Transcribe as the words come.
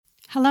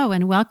Hello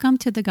and welcome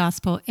to the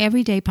Gospel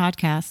Everyday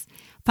Podcast,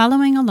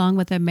 following along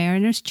with the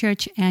Mariners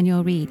Church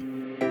Annual Read.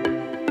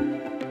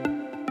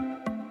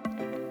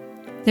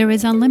 There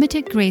is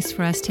unlimited grace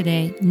for us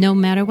today, no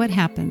matter what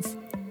happens,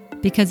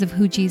 because of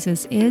who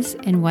Jesus is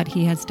and what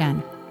he has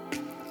done.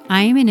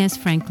 I am Inez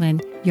Franklin,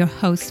 your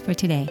host for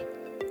today.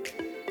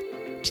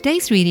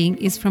 Today's reading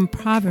is from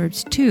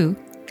Proverbs 2,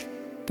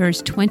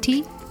 verse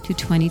 20 to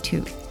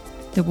 22.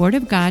 The Word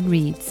of God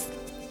reads,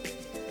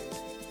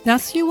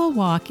 "Thus you will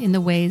walk in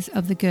the ways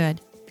of the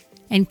good,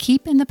 and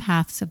keep in the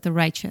paths of the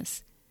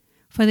righteous.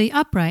 For the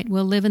upright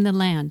will live in the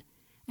land,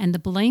 and the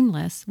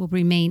blameless will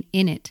remain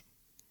in it.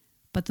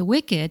 But the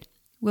wicked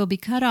will be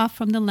cut off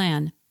from the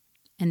land,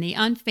 and the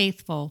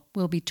unfaithful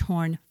will be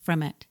torn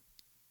from it."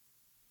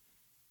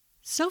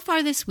 So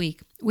far this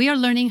week, we are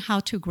learning how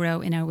to grow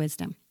in our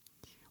wisdom.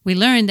 We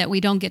learned that we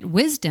don't get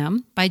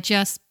wisdom by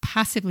just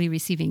passively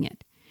receiving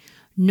it,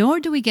 nor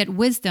do we get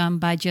wisdom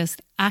by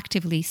just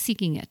actively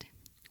seeking it.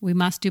 We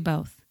must do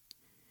both.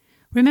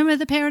 Remember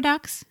the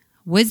paradox?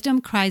 Wisdom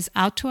cries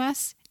out to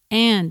us,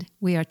 and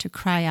we are to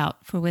cry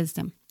out for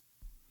wisdom.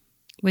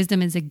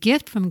 Wisdom is a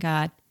gift from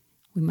God.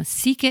 We must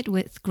seek it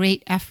with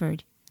great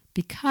effort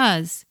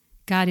because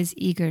God is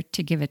eager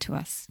to give it to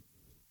us.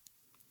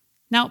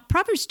 Now,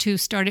 Proverbs 2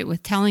 started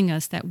with telling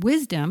us that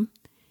wisdom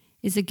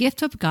is a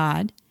gift of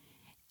God,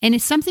 and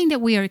it's something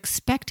that we are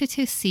expected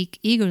to seek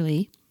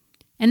eagerly.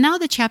 And now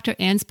the chapter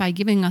ends by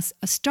giving us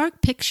a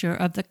stark picture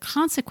of the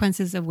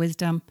consequences of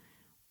wisdom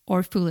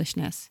or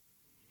foolishness.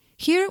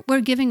 Here we're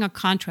giving a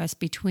contrast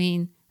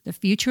between the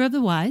future of the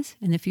wise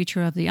and the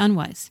future of the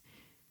unwise.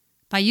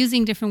 By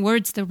using different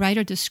words, the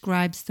writer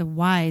describes the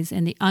wise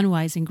and the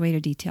unwise in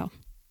greater detail.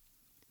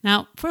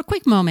 Now, for a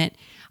quick moment,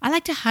 I'd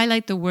like to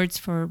highlight the words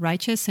for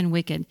righteous and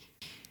wicked.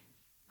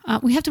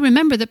 We have to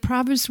remember that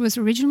Proverbs was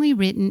originally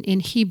written in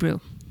Hebrew.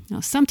 Now,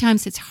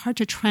 sometimes it's hard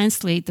to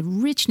translate the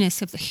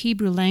richness of the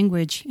Hebrew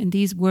language and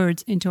these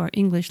words into our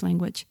English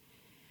language.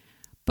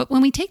 But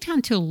when we take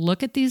time to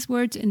look at these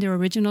words in their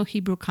original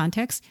Hebrew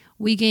context,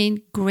 we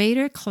gain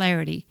greater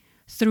clarity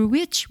through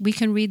which we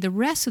can read the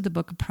rest of the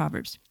book of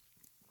Proverbs.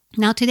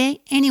 Now,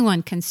 today,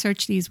 anyone can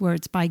search these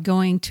words by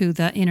going to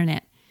the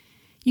internet.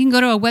 You can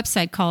go to a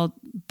website called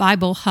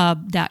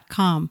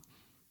BibleHub.com.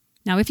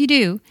 Now, if you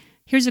do,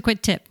 here's a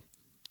quick tip.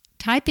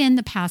 Type in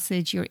the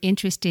passage you're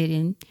interested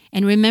in,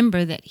 and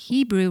remember that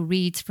Hebrew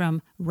reads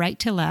from right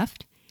to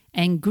left,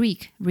 and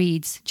Greek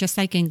reads, just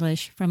like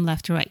English, from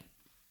left to right.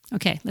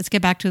 Okay, let's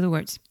get back to the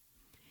words.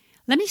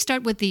 Let me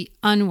start with the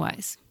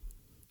unwise,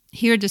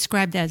 here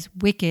described as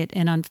wicked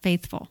and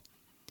unfaithful.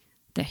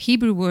 The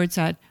Hebrew words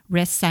are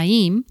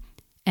resaim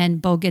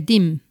and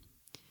bogedim.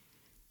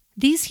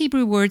 These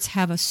Hebrew words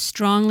have a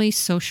strongly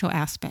social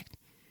aspect.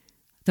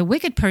 The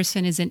wicked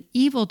person is an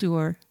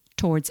evildoer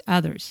towards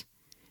others.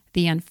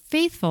 The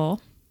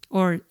unfaithful,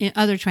 or in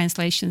other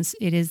translations,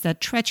 it is the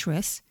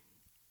treacherous,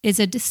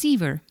 is a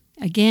deceiver,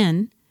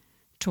 again,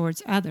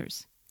 towards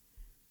others.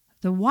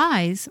 The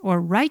wise, or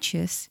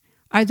righteous,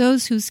 are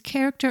those whose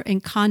character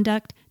and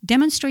conduct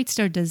demonstrates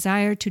their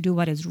desire to do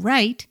what is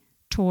right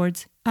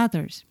towards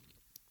others.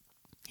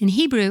 In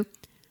Hebrew,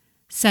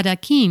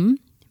 sadakim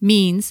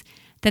means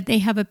that they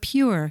have a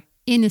pure,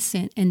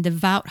 innocent, and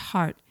devout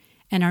heart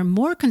and are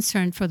more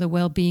concerned for the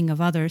well-being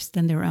of others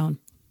than their own.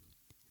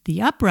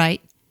 The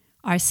upright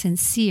are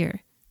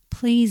sincere,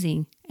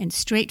 pleasing, and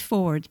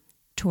straightforward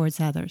towards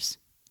others.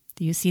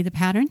 Do you see the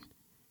pattern?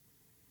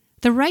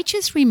 The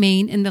righteous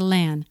remain in the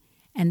land,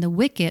 and the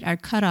wicked are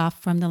cut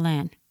off from the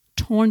land,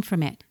 torn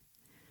from it.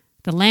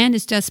 The land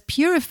is just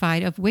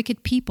purified of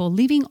wicked people,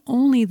 leaving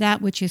only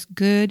that which is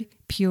good,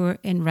 pure,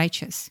 and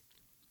righteous.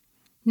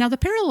 Now, the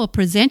parallel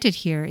presented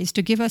here is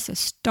to give us a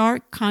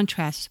stark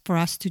contrast for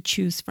us to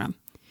choose from.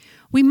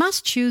 We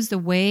must choose the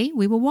way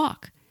we will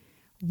walk.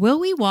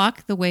 Will we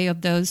walk the way of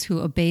those who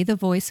obey the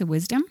voice of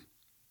wisdom?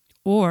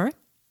 Or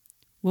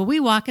will we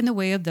walk in the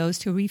way of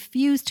those who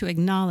refuse to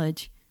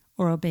acknowledge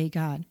or obey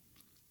God?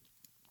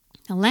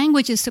 The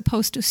language is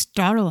supposed to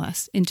startle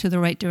us into the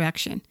right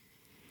direction.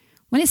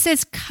 When it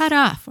says cut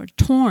off or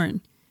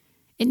torn,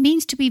 it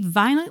means to be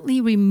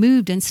violently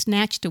removed and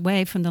snatched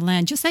away from the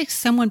land, just like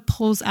someone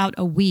pulls out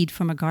a weed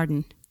from a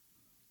garden.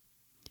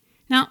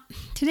 Now,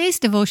 today's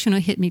devotional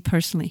hit me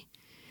personally.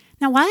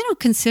 Now, while I don't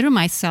consider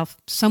myself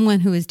someone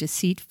who is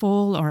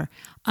deceitful or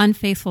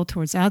unfaithful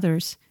towards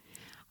others,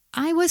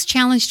 I was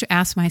challenged to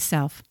ask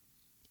myself,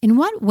 in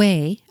what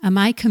way am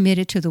I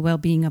committed to the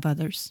well-being of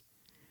others?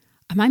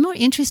 Am I more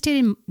interested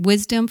in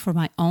wisdom for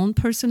my own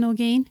personal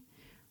gain?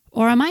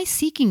 Or am I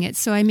seeking it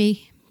so I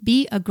may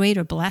be a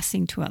greater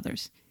blessing to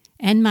others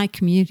and my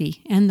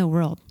community and the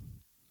world?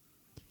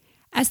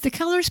 As the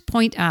colors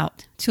point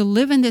out, to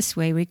live in this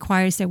way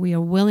requires that we are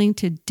willing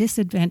to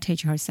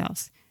disadvantage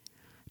ourselves,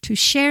 to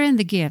share in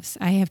the gifts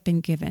I have been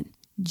given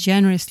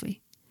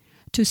generously,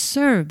 to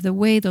serve the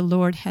way the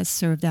Lord has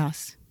served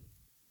us.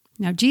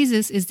 Now,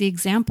 Jesus is the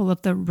example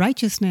of the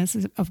righteousness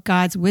of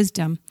God's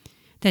wisdom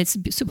that's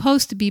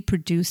supposed to be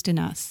produced in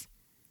us.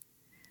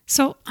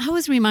 So I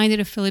was reminded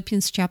of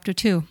Philippians chapter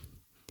 2.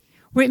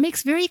 where it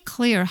makes very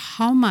clear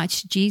how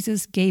much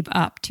Jesus gave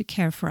up to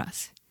care for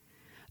us.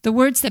 The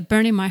words that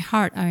burn in my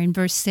heart are in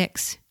verse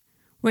 6,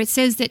 where it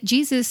says that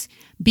Jesus,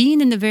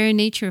 being in the very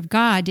nature of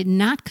God, did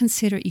not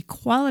consider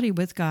equality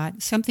with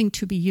God something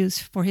to be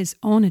used for his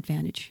own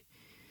advantage.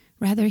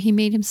 Rather, he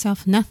made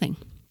himself nothing.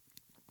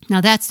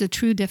 Now that's the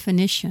true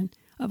definition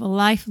of a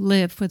life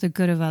lived for the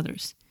good of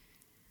others.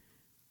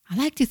 I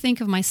like to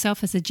think of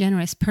myself as a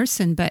generous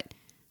person, but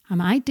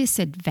am I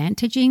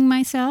disadvantaging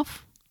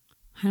myself?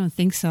 I don't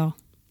think so.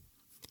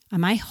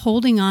 Am I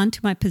holding on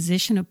to my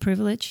position of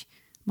privilege,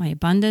 my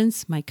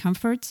abundance, my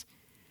comforts?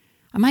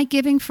 Am I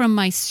giving from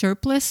my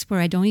surplus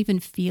where I don't even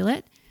feel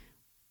it?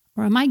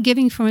 Or am I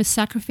giving from a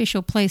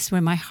sacrificial place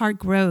where my heart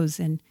grows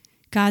and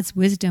God's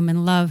wisdom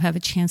and love have a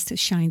chance to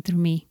shine through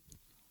me?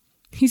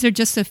 These are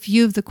just a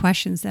few of the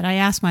questions that I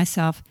asked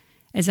myself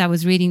as I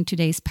was reading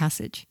today's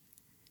passage.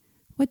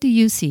 What do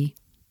you see?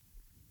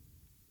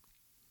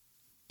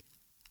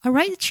 A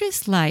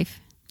righteous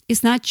life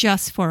is not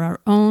just for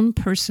our own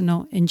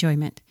personal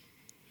enjoyment.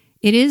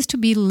 It is to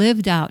be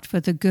lived out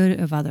for the good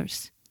of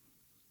others.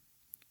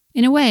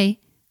 In a way,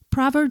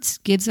 Proverbs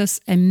gives us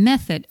a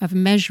method of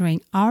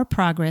measuring our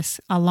progress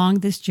along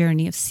this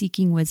journey of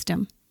seeking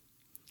wisdom.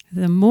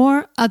 The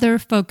more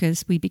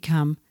other-focused we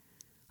become,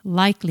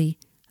 likely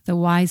the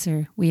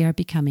wiser we are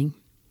becoming.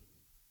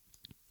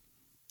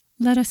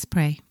 Let us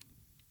pray.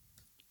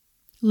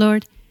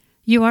 Lord,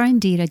 you are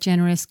indeed a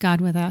generous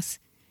God with us.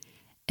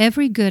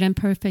 Every good and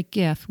perfect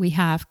gift we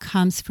have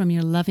comes from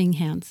your loving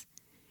hands.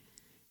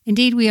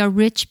 Indeed, we are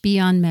rich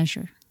beyond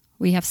measure.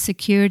 We have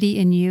security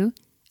in you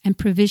and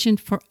provision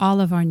for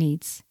all of our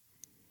needs.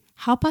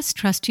 Help us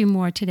trust you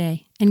more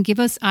today and give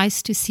us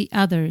eyes to see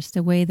others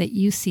the way that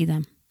you see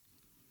them.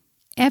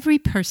 Every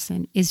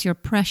person is your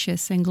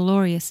precious and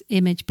glorious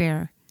image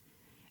bearer.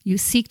 You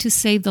seek to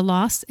save the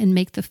lost and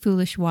make the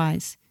foolish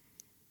wise.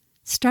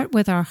 Start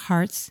with our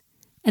hearts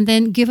and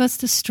then give us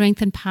the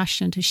strength and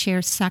passion to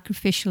share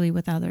sacrificially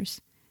with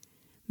others.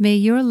 May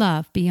your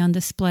love be on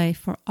display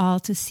for all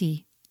to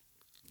see.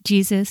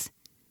 Jesus,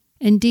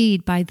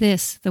 indeed, by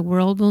this the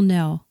world will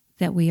know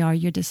that we are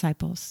your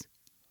disciples.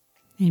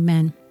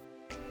 Amen.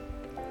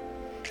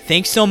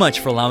 Thanks so much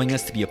for allowing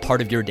us to be a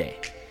part of your day.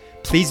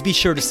 Please be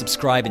sure to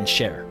subscribe and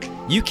share.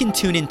 You can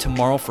tune in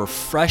tomorrow for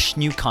fresh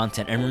new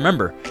content. And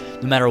remember,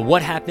 no matter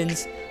what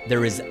happens,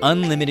 there is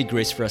unlimited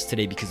grace for us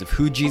today because of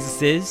who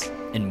Jesus is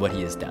and what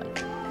he has done.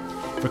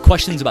 For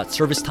questions about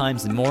service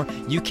times and more,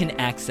 you can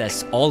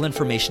access all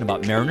information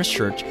about Mariners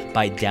Church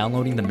by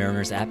downloading the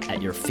Mariners app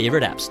at your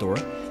favorite app store,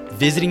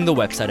 visiting the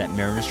website at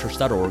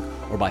marinerschurch.org,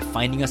 or by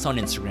finding us on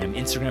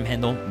Instagram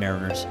handle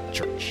Mariners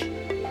Church.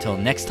 Till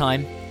next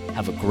time,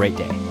 have a great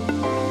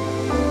day.